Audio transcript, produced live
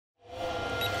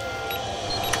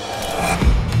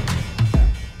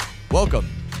Welcome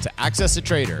to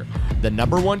AccessATrader, the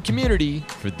 #1 community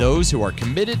for those who are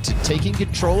committed to taking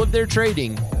control of their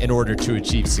trading in order to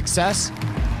achieve success,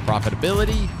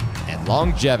 profitability, and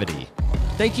longevity.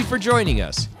 Thank you for joining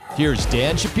us. Here's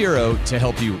Dan Shapiro to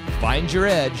help you find your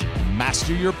edge,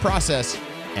 master your process,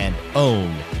 and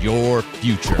own your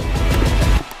future.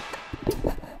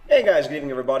 Hey guys, good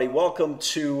evening everybody. Welcome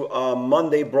to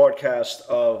Monday broadcast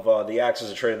of the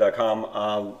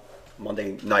AccessATrader.com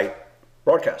Monday night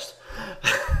broadcast.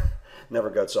 Never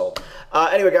got sold.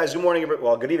 Anyway guys, good morning,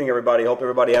 well, good evening everybody. Hope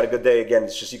everybody had a good day. Again,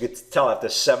 it's just, you could tell after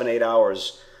 7, 8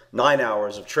 hours, 9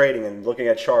 hours of trading and looking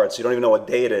at charts, you don't even know what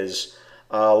day it is,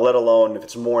 let alone if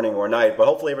it's morning or night. But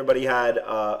hopefully everybody had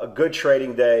a good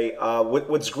trading day.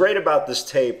 What's great about this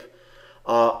tape,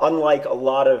 unlike a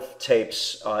lot of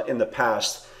tapes in the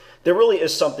past, there really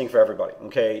is something for everybody,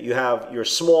 okay? You have your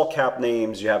small cap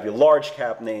names, you have your large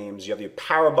cap names, you have your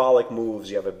parabolic moves,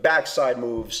 you have your backside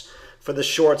moves for the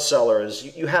short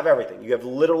sellers. You have everything. You have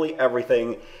literally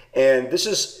everything. And this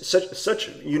is such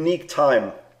a unique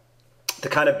time to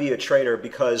kind of be a trader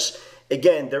because,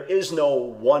 again, there is no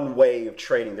one way of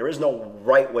trading. There is no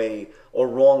right way or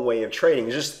wrong way of trading.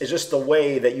 It's just the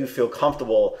way that you feel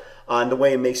comfortable and the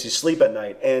way it makes you sleep at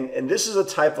night. And this is a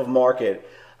type of market,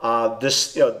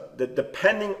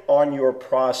 depending on your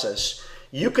process,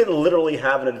 you can literally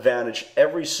have an advantage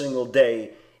every single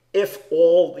day if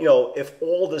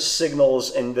all the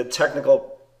signals and the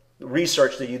technical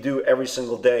research that you do every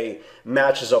single day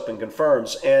matches up and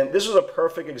confirms. And this is a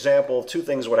perfect example of two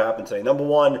things what happened today. Number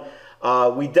one,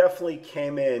 we definitely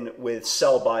came in with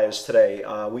sell bias today.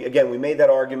 We made that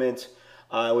argument.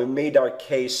 We made our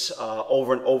case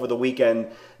over and over the weekend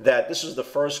that this is the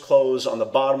first close on the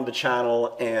bottom of the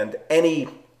channel, and any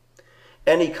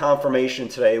confirmation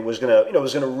today was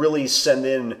gonna really send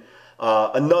in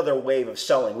another wave of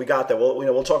selling. We got that.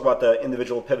 We'll talk about the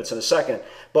individual pivots in a second.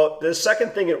 But the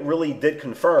second thing it really did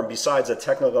confirm, besides that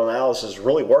technical analysis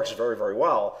really works very, very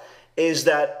well, is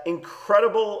that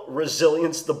incredible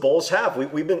resilience the bulls have.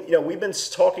 We've been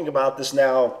talking about this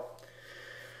now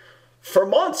for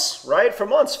months, right? For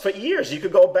months, for years. You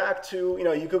could go back to,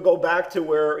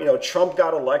 where, Trump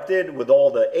got elected with all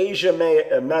the Asia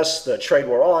mess, the trade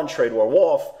war on, trade war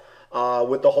off,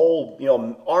 with the whole,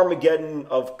 Armageddon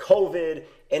of COVID.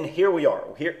 And here we are.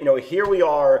 Here we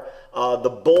are. The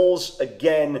bulls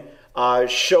again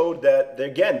showed that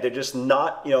they're just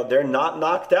not, they're not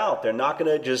knocked out. They're not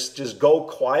going to just go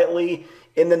quietly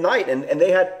in the night, and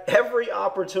they had every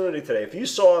opportunity today. If you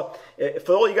saw,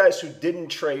 for all you guys who didn't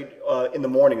trade in the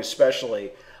morning,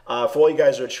 especially for all you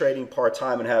guys who are trading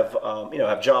part-time and have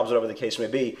have jobs, whatever the case may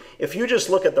be, if you just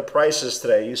look at the prices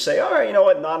today, you say, all right, you know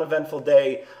what, non-eventful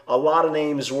day. A lot of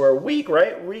names were weak,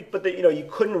 right? Weak, but you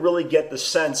couldn't really get the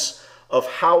sense of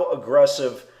how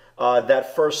aggressive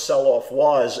that first sell-off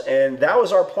was, and that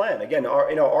was our plan. Again,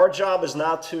 our job is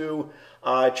not to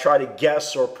try to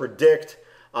guess or predict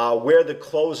where the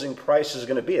closing price is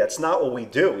going to be. That's not what we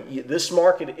do. This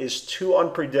market is too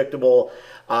unpredictable.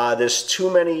 There's too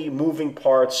many moving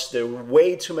parts. There are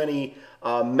way too many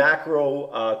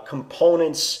macro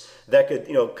components that could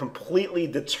completely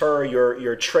deter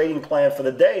your trading plan for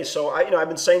the day. So I've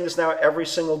been saying this now every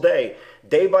single day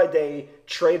by day,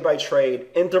 trade by trade,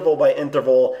 interval by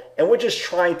interval, and we're just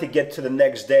trying to get to the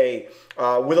next day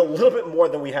with a little bit more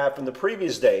than we had from the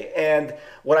previous day. And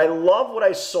what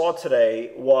I saw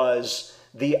today was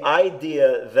the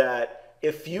idea that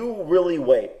if you really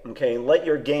wait, okay, let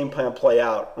your game plan play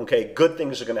out, okay, good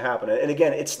things are going to happen. And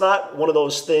again, it's not one of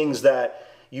those things that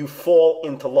you fall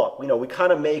into luck. We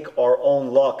kind of make our own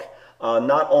luck,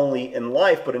 not only in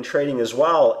life, but in trading as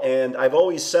well. And I've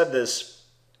always said this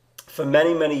for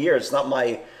many, many years. It's not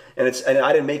my, and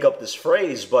I didn't make up this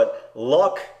phrase, but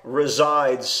luck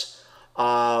resides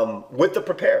with the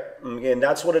prepared. And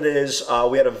that's what it is.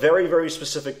 We had a very, very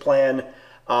specific plan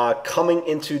coming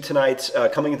into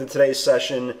today's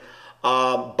session.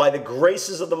 By the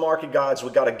graces of the market gods,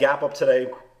 we got a gap up today.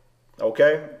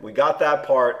 Okay, we got that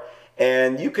part.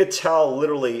 And you could tell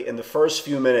literally in the first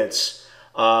few minutes,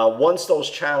 once those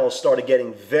channels started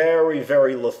getting very,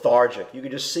 very lethargic, you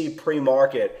could just see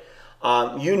pre-market.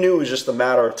 You knew it was just a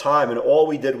matter of time, and all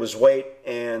we did was wait.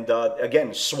 And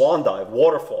again, swan dive,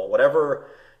 waterfall, whatever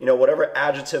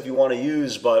adjective you want to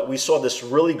use. But we saw this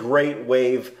really great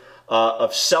wave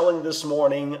of selling this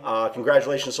morning.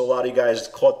 Congratulations to a lot of you guys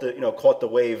caught the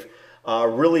wave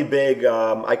really big.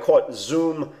 I caught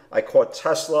Zoom, I caught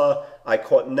Tesla, I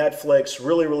caught Netflix.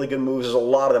 Really, really good moves. There's a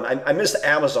lot of them. I missed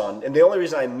Amazon, and the only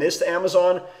reason I missed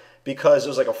Amazon because it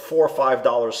was like a $4 or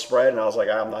 $5 spread, and I was like,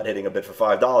 I'm not hitting a bid for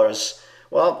 $5.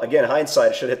 Well, again,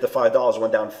 hindsight, it should hit the $5,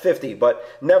 went down 50. But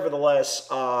nevertheless,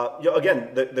 again,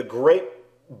 the great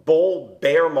bull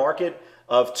bear market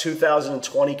of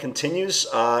 2020 continues.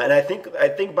 And I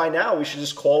think by now we should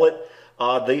just call it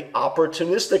the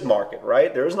opportunistic market,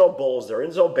 right? There is no bulls, there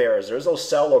is no bears, there is no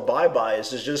sell or buy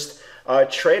bias. It's just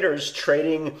traders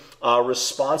trading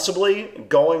responsibly,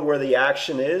 going where the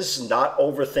action is, not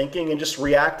overthinking and just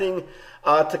reacting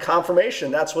to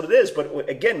confirmation. That's what it is. But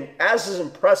again, as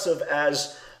impressive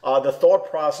as the thought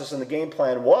process and the game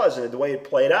plan was and the way it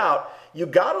played out, you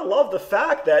got to love the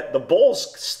fact that the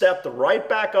bulls stepped right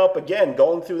back up again,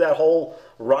 going through that whole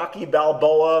Rocky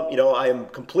Balboa, I am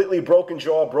completely broken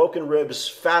jaw, broken ribs,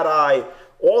 fat eye,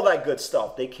 all that good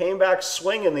stuff. They came back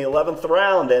swinging the 11th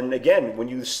round. And again, when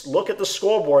you look at the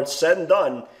scoreboard, said and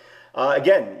done,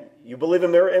 again, you believe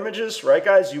in mirror images, right,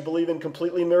 guys? You believe in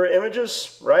completely mirror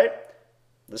images, right?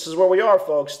 This is where we are,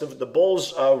 folks. The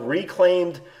bulls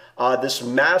reclaimed this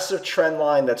massive trend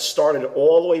line that started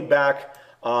all the way back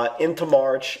into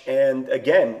March. And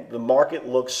again, the market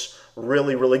looks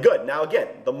really, really good. Now, again,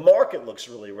 the market looks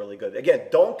really, really good. Again,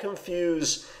 don't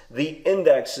confuse the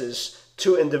indexes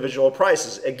to individual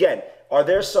prices. Again, are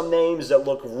there some names that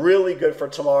look really good for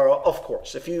tomorrow? Of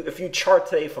course. If you chart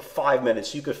today for 5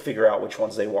 minutes, you could figure out which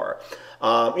ones they were.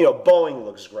 Boeing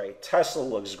looks great. Tesla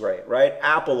looks great, right?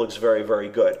 Apple looks very, very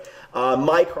good.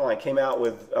 Micron came out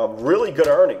with really good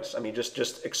earnings. I mean,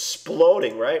 just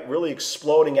exploding, right? Really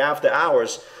exploding after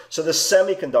hours. So the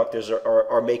semiconductors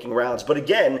are making rounds. But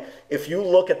again, if you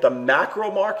look at the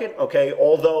macro market, okay,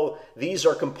 although these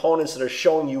are components that are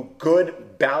showing you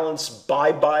good, balanced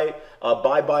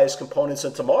buy-bias components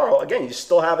in tomorrow, again, you're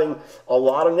still having a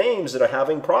lot of names that are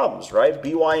having problems, right?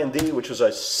 BYD, which was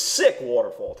a sick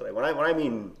waterfall today. When I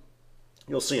mean,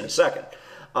 you'll see in a second.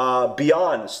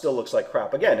 Beyond still looks like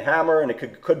crap. Again, hammer, and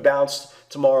it could bounce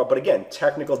tomorrow. But again,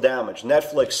 technical damage.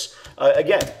 Netflix,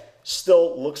 again,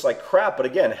 still looks like crap. But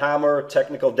again, hammer,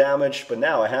 technical damage. But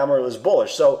now a hammer is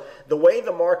bullish. So the way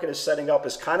the market is setting up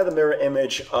is kind of the mirror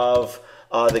image of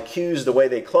the Qs, the way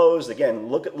they closed. Again,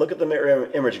 look at the mirror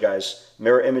image, guys.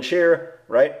 Mirror image here,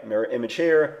 right? Mirror image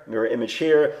here, mirror image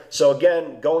here. So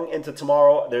again, going into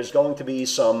tomorrow, there's going to be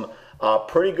some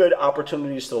pretty good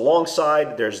opportunities to the long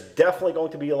side. There's definitely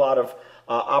going to be a lot of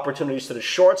opportunities to the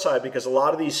short side because a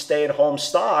lot of these stay-at-home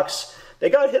stocks, they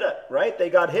got hit, right? They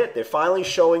got hit. They're finally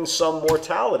showing some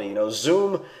mortality.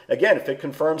 Zoom, again, if it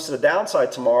confirms to the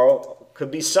downside tomorrow,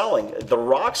 could be selling. The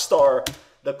Rockstar,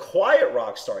 the quiet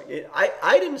Rockstar,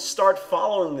 I didn't start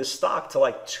following this stock till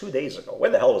like 2 days ago.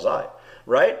 Where the hell was I,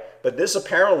 right? But this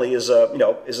apparently is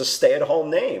a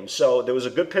stay-at-home name. So there was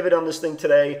a good pivot on this thing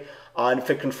today. And if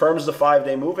it confirms the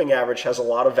 5-day moving average, has a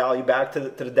lot of value back to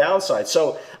the downside.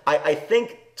 So I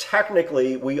think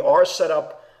technically we are set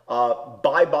up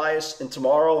buy bias in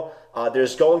tomorrow.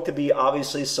 There's going to be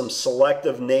obviously some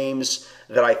selective names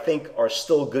that I think are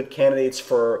still good candidates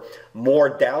for more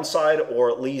downside, or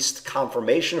at least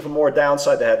confirmation for more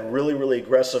downside that had really, really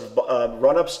aggressive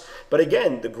run-ups. But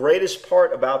again, the greatest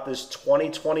part about this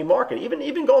 2020 market,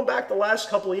 even going back the last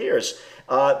couple of years,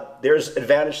 there's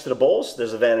advantage to the bulls,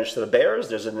 there's advantage to the bears,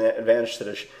 there's an advantage to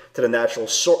the natural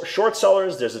short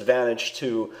sellers, there's advantage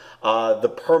to the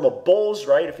perma bulls,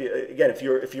 right?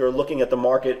 If you're looking at the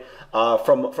market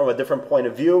from a different point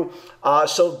of view.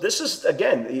 So this is,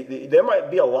 again, there might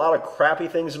be a lot of crappy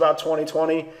things about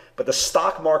 2020, but the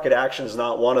stock market action is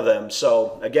not one of them.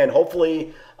 So again,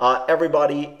 hopefully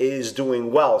everybody is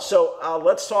doing well. So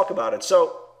let's talk about it.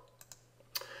 So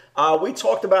we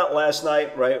talked about last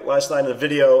night, right? Last night in the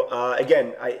video.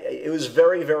 Again, it was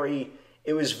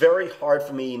very hard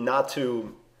for me not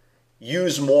to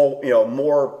use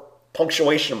more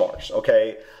punctuation marks.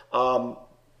 Okay.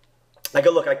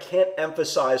 Look, I can't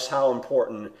emphasize how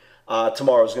important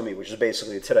tomorrow's going to be, which is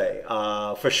basically today,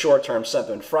 for short-term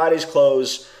sentiment. Friday's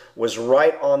close was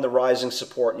right on the rising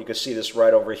support. You can see this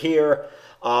right over here.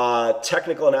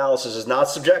 Technical analysis is not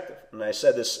subjective. And I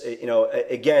said this,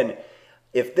 again,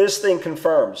 if this thing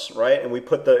confirms, right, and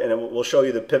we'll show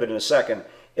you the pivot in a second.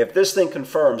 If this thing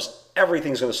confirms,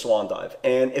 everything's going to swan dive.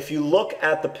 And if you look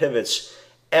at the pivots,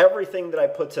 everything that I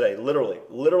put today,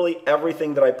 literally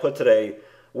everything that I put today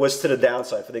was to the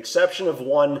downside, for the exception of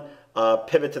one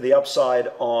pivot to the upside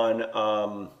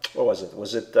on, what was it?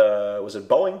 Was it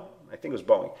Boeing? I think it was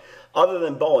Boeing. Other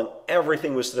than Boeing,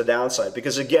 everything was to the downside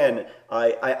because, again,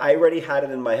 I already had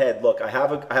it in my head. Look, I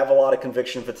have a lot of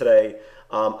conviction for today.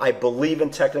 I believe in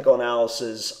technical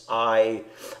analysis. I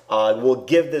will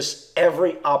give this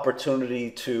every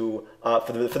opportunity to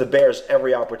for the bears,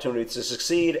 every opportunity to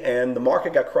succeed. And the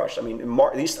market got crushed. I mean,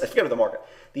 forget about the market.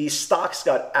 These stocks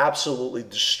got absolutely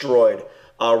destroyed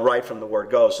right from the word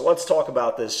go. So let's talk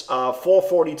about this.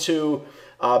 442,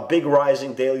 big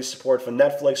rising daily support for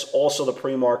Netflix. Also the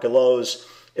pre-market lows.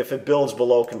 If it builds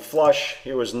below, can flush.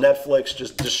 Here was Netflix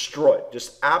just destroyed,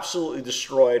 just absolutely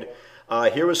destroyed.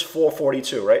 Here was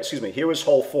 442, right? Excuse me. Here was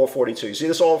whole 442. You see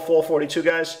this all 442,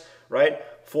 guys, right?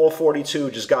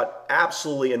 442 just got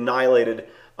absolutely annihilated.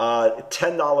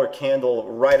 $10 candle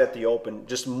right at the open,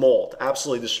 just mauled,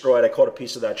 absolutely destroyed. I caught a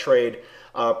piece of that trade.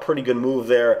 Pretty good move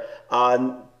there.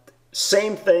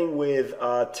 Same thing with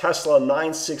Tesla,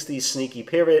 960 sneaky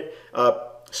pivot.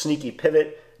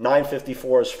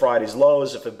 954 is Friday's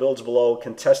lows. If it builds below,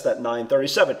 can test that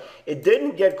 937. It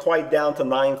didn't get quite down to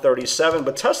 937,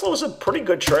 but Tesla was a pretty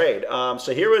good trade.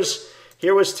 So here was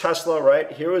Tesla,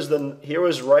 right? Here was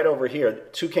right over here.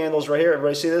 Two candles right here.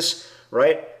 Everybody see this,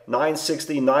 right?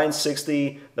 960,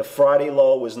 960. The Friday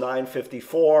low was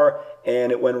 954,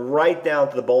 and it went right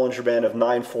down to the Bollinger Band of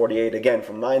 948. Again,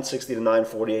 from 960 to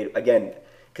 948. Again,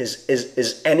 because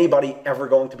is anybody ever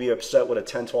going to be upset with a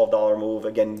 $10, $12 move?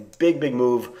 Again, big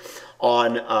move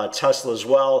on Tesla as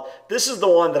well. This is the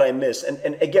one that I missed.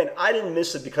 And again, I didn't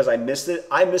miss it because I missed it.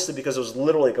 I missed it because it was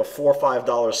literally like a $4 or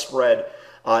 $5 spread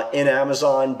in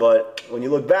Amazon. But when you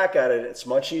look back at it, it's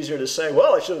much easier to say,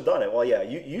 well, I should have done it. Well, yeah,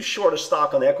 you short a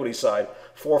stock on the equity side,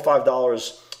 $4 or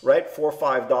 $5, right? $4 or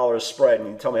 $5 spread.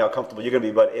 And you tell me how comfortable you're going to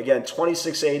be. But again,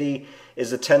 2680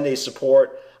 is the 10-day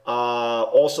support.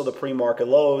 Also the pre-market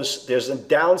lows. There's a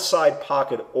downside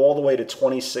pocket all the way to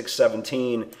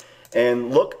 2617.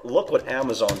 And look what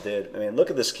Amazon did. I mean,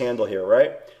 look at this candle here,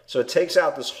 right? So it takes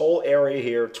out this whole area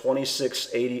here,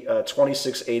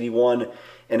 2681,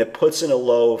 and it puts in a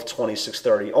low of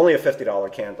 2630. Only a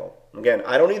 $50 candle. Again,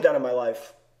 I don't need that in my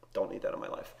life. Don't need that in my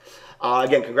life.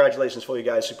 Again, congratulations for you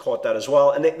guys who caught that as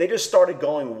well. And they just started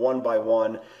going one by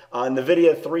one.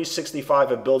 NVIDIA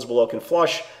 365, it builds below, can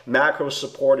flush. Macro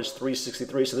support is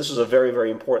 363, so this is a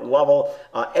very important level.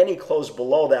 Any close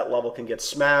below that level can get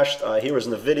smashed. Here is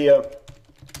NVIDIA,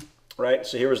 right?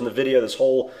 So here is NVIDIA, this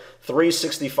whole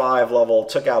 365 level,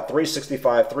 took out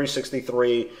 365,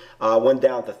 363, went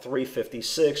down to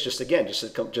 356.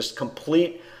 Just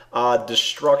complete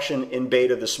destruction in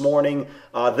beta this morning.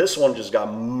 This one just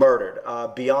got murdered.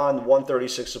 Beyond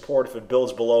 136 support, if it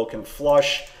builds below, can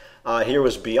flush. Here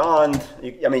was beyond.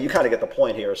 I mean, you kind of get the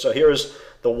point here. So here's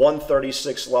the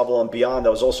 136 level and beyond.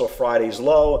 That was also Friday's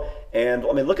low. And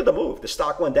I mean, look at the move. The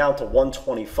stock went down to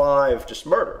 125. Just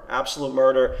murder, absolute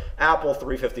murder. Apple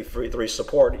 353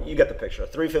 support. You get the picture.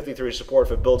 353 support.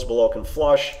 If it builds below, can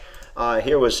flush.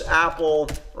 Here was Apple,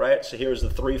 right? So here's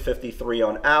the 353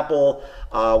 on Apple.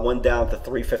 Went down to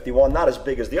 351. Not as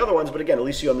big as the other ones, but again, at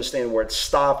least you understand where it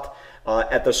stopped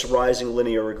at this rising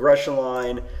linear regression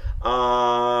line.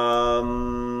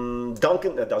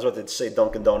 Dunkin', I was about to say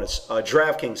Dunkin' Donuts.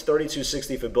 DraftKings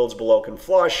 3260. If it builds below, can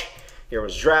flush. Here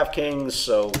was DraftKings.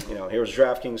 So here was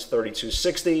DraftKings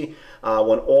 3260.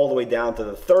 Went all the way down to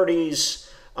the 30s.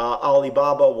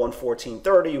 Alibaba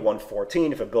 114.30,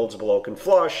 114. If it builds below, can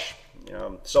flush.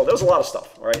 So there was a lot of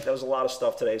stuff, right? There was a lot of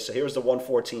stuff today. So here's the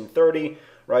 114.30,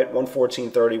 right?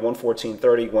 114.30,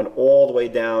 114.30 went all the way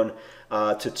down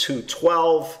to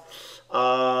 212.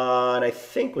 And I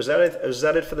think was that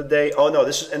it for the day? Oh no,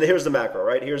 here's the macro,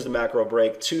 right? Here's the macro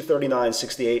break,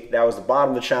 239.68. That was the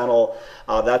bottom of the channel.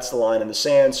 That's the line in the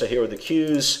sand. So here are the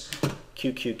Qs,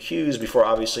 QQQs before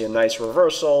obviously a nice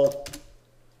reversal.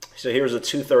 So here's the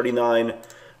 239,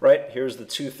 right? Here's the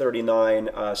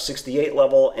 239.68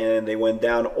 level, and they went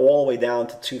down all the way down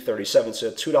to 237. So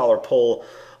a $2 pull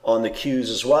on the Qs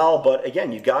as well. But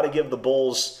again, you got to give the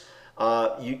bulls.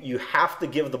 You have to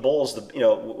give the bulls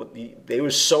they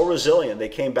were so resilient. They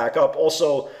came back up.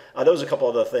 Also, there was a couple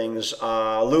other things.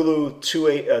 Lulu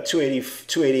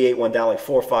 288 went down like $4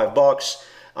 or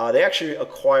 $5. They actually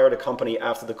acquired a company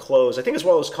after the close. I think it's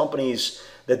one of those companies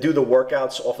that do the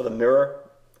workouts off of the mirror.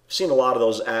 Seen a lot of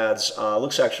those ads.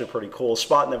 Looks actually pretty cool.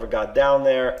 Spot never got down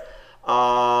there.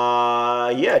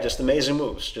 Yeah, just amazing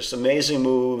moves. Just amazing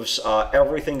moves.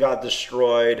 Everything got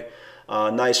destroyed.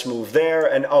 Nice move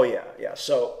there. And oh yeah.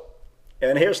 So,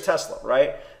 and here's Tesla,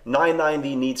 right?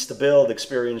 990 needs to build.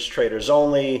 Experienced traders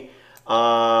only.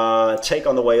 Take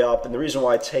on the way up. And the reason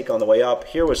why I take on the way up,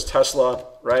 here was Tesla,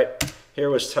 right? Here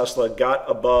was Tesla. Got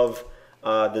above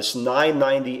this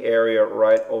 990 area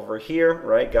right over here,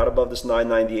 right? Got above this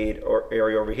 998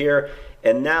 area over here.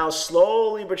 And now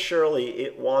slowly but surely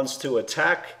it wants to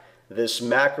attack this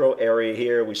macro area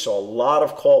here. We saw a lot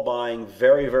of call buying,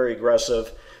 very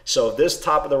aggressive. So if this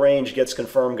top of the range gets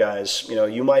confirmed, guys,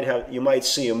 you might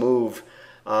see a move.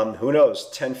 Who knows?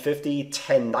 1050,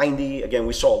 1090. Again,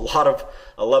 we saw a lot of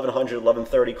 1100,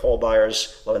 1130 call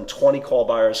buyers, 1120 call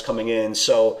buyers coming in.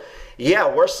 So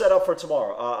Yeah, we're set up for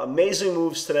tomorrow. Amazing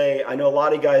moves today. I know a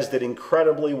lot of guys did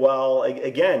incredibly well.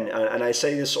 Again, and I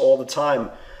say this all the time,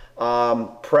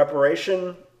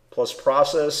 preparation plus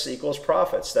process equals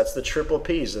profits. That's the triple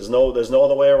P's. There's no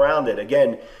other way around it.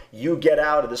 Again, you get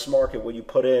out of this market what you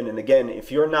put in. And again,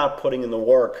 if you're not putting in the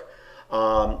work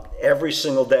every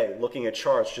single day, looking at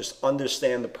charts, just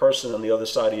understand the person on the other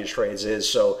side of your trades is.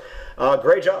 So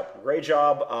great job. Great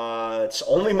job. It's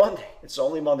only Monday. It's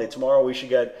only Monday. Tomorrow we should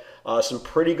get some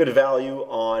pretty good value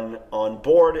on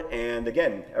board. And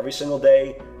again, every single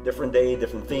day, different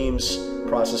themes,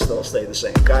 process still stay the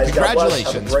same. Guys,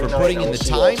 congratulations for putting in the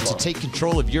time to take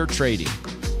control of your trading.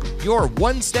 You're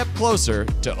one step closer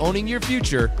to owning your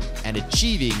future and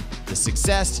achieving the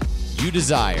success you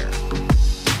desire.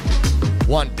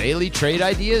 Want daily trade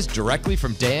ideas directly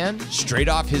from Dan, straight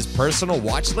off his personal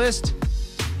watch list?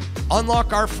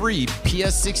 Unlock our free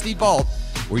PS60 Vault,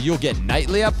 where you'll get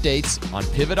nightly updates on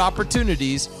pivot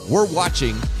opportunities we're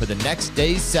watching for the next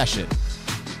day's session.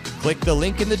 Click the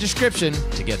link in the description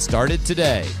to get started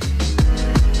today.